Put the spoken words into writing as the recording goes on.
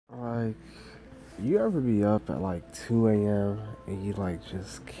like, you ever be up at like 2 a.m. and you like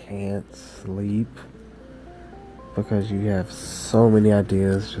just can't sleep because you have so many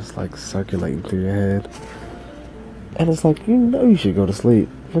ideas just like circulating through your head? And it's like, you know you should go to sleep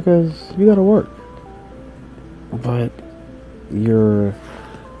because you gotta work. But your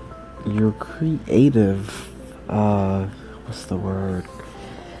your creative what's the word?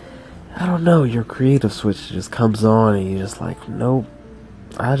 I don't know, your creative switch just comes on and you're just like, nope,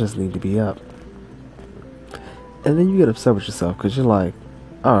 I just need to be up. And then you get upset with yourself because you're like,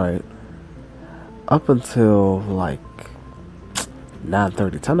 alright, up until like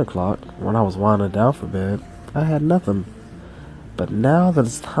 9:30, 10 o'clock, when I was winding down for bed, I had nothing. But now that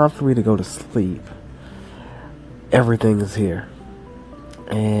it's time for me to go to sleep, everything is here.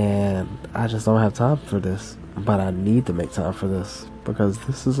 And I just don't have time for this. But I need to make time for this because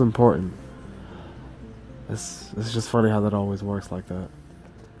this is important. It's just funny how that always works like that.